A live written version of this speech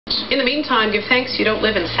In the meantime, give thanks you don't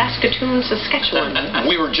live in Saskatoon, Saskatchewan.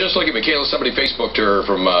 We were just looking at Michaela. Somebody Facebooked her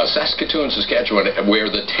from Saskatoon, Saskatchewan,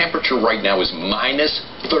 where the temperature right now is minus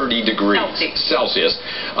 30 degrees Celsius.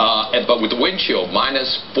 But with the wind chill,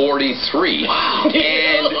 minus 43. Wow.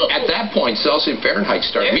 And at that point, Celsius and Fahrenheit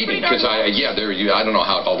start meeting because I don't know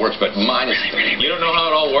how it all works, but minus. You don't know how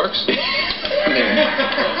it all works?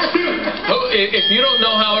 If you don't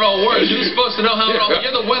know how it all works, who's supposed to know how it all works?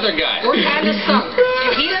 You're the weather guy. We're kind of some.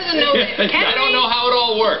 If he doesn't know it, I don't know how it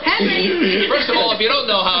all works. Henry. First of all, if you don't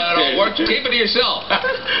know how it all works, keep it to yourself.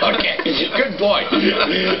 Okay, good point.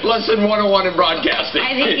 Lesson 101 in broadcasting.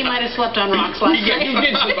 I think he might have slept on rocks last night. He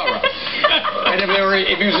did sleep on rocks. And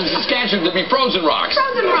if he was in Saskatchewan, there'd be frozen rocks.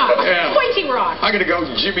 Frozen rocks. Yeah. Pointy rocks. I'm going to go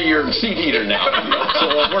Jimmy your seat heater now.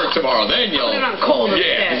 So it'll work tomorrow. Then you'll... Put it on cold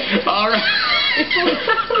instead. All right.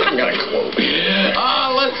 I'm going to quote.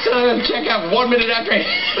 Let's check out 1 minute after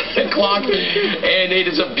 8 o'clock. And it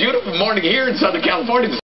is a beautiful morning here in Southern California.